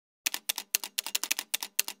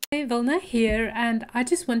Hey, Wilna here, and I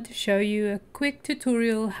just want to show you a quick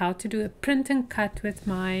tutorial how to do a print and cut with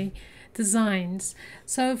my designs.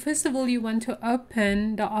 So first of all, you want to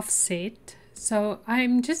open the offset. So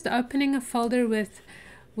I'm just opening a folder with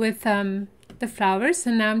the flowers,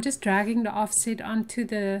 and now I'm just dragging the offset onto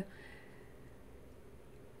the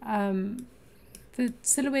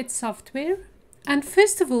Silhouette software. And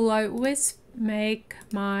first of all, I always make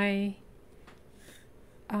my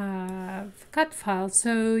cut file.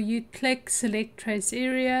 So you click select trace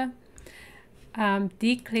area,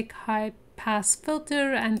 declick high pass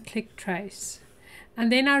filter and click trace, and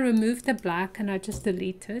then I remove the black and I just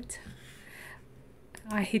delete it.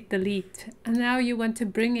 I hit delete, and now you want to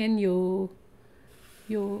bring in your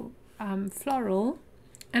floral,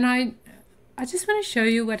 and I just want to show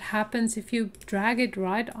you what happens if you drag it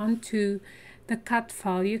right onto the cut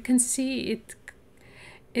file. You can see it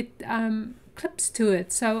clips to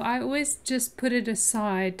it, so I always just put it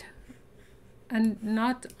aside and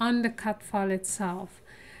not on the cut file itself.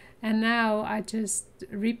 And now I just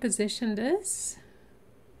reposition this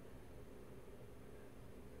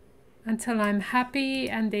until I'm happy,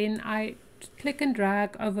 and then I click and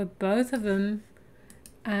drag over both of them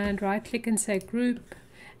and right click and say group,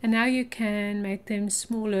 and now you can make them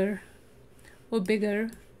smaller or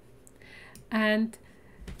bigger, and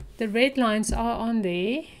the red lines are on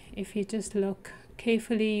there. If you just look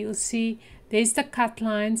carefully, you'll see there's the cut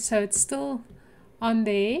line, so it's still on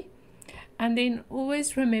there. And then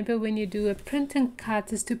always remember, when you do a print and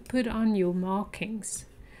cut, is to put on your markings.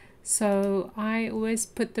 So I always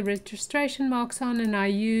put the registration marks on, and I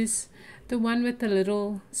use the one with the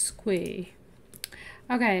little square.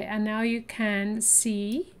 Okay, and now you can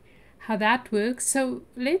see how that works. So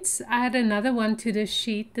let's add another one to the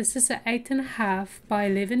sheet. This is an 8.5 by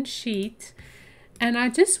 11 sheet, and I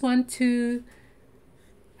just want to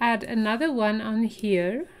add another one on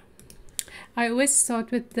here. I always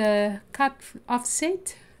start with the cut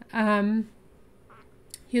offset.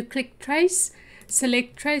 You click trace,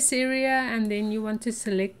 select trace area, and then you want to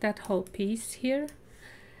select that whole piece here,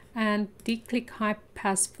 and declick high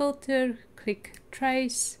pass filter, click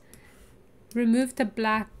trace, remove the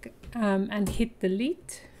black, and hit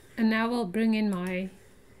delete. And now I'll bring in my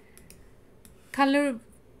color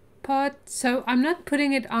part. So I'm not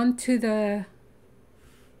putting it onto the,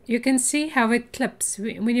 you can see how it clips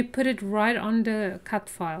when you put it right on the cut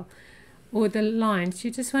file or the lines.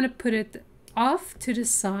 You just want to put it off to the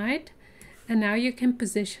side, and now you can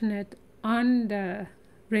position it on the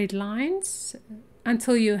red lines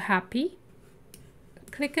until you're happy.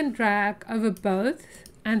 Click and drag over both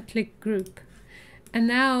and click group, and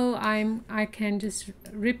now I can just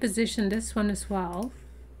reposition this one as well.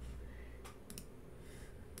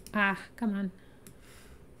 Come on.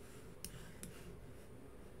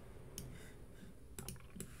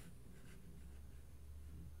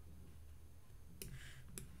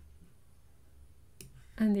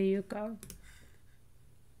 And there you go.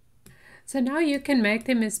 So now you can make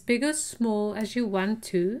them as big or small as you want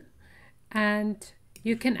to, and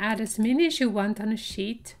you can add as many as you want on a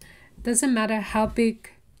sheet. Doesn't matter how big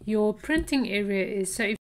your printing area is. So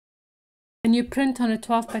if and you print on a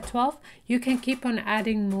 12 by 12, you can keep on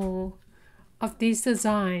adding more of these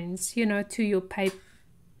designs, you know, to your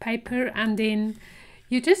paper, and then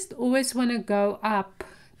you just always want to go up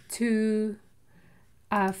to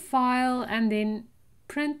file and then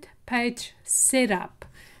print page setup,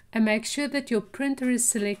 and make sure that your printer is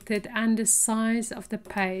selected and the size of the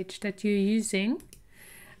page that you're using,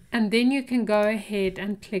 and then you can go ahead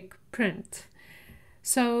and click print.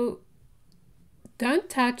 So don't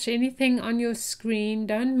touch anything on your screen,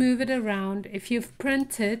 don't move it around. If you've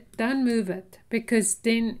printed, don't move it, because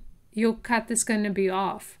then your cut is going to be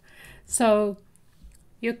off. So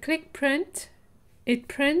you click print, it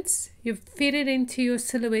prints, you feed it into your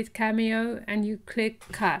Silhouette Cameo, and you click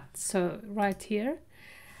cut. So right here,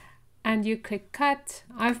 and you click cut.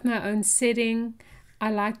 I have my own setting.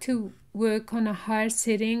 I like to work on a higher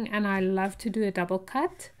setting, and I love to do a double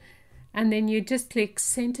cut. And then you just click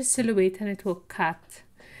center silhouette and it will cut.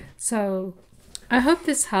 So I hope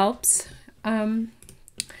this helps. One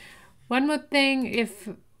more thing, if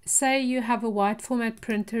say you have a wide format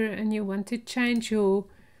printer and you want to change your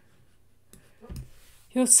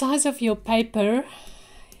size of your paper,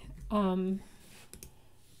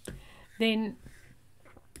 then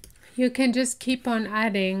you can just keep on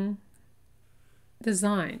adding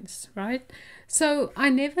designs, right? So I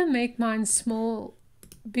never make mine small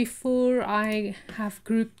before I have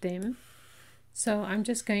grouped them. So I'm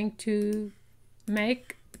just going to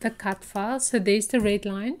make the cut file. So there's the red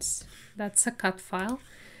lines, that's a cut file,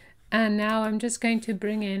 and now I'm just going to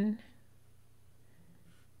bring in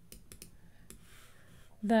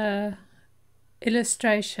the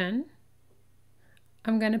illustration,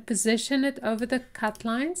 I'm going to position it over the cut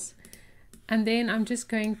lines, and then I'm just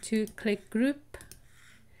going to click group,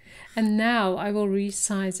 and now I will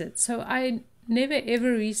resize it. So I never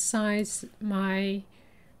ever resize my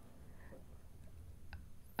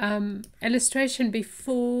illustration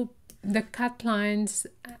before the cut lines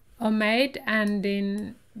are made and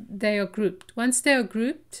then they are grouped. Once they are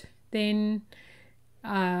grouped, then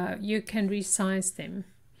you can resize them,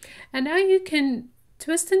 and now you can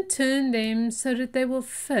twist and turn them so that they will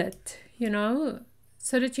fit, you know,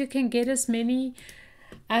 so that you can get as many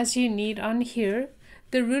as you need on here.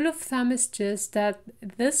 The rule of thumb is just that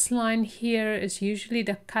this line here is usually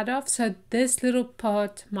the cutoff, so this little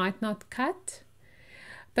part might not cut,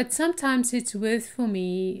 but sometimes it's worth for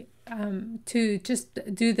me to just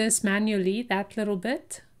do this manually, that little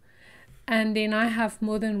bit, and then I have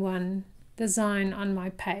more than one design on my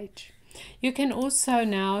page. You can also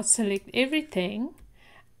now select everything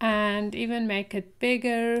and even make it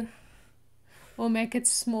bigger or make it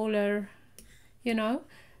smaller, you know.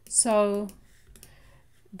 So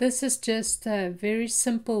this is just a very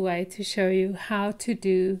simple way to show you how to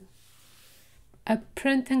do a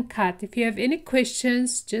print and cut. If you have any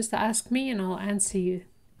questions, just ask me and I'll answer you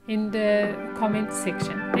in the comment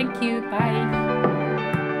section. Thank you. Bye.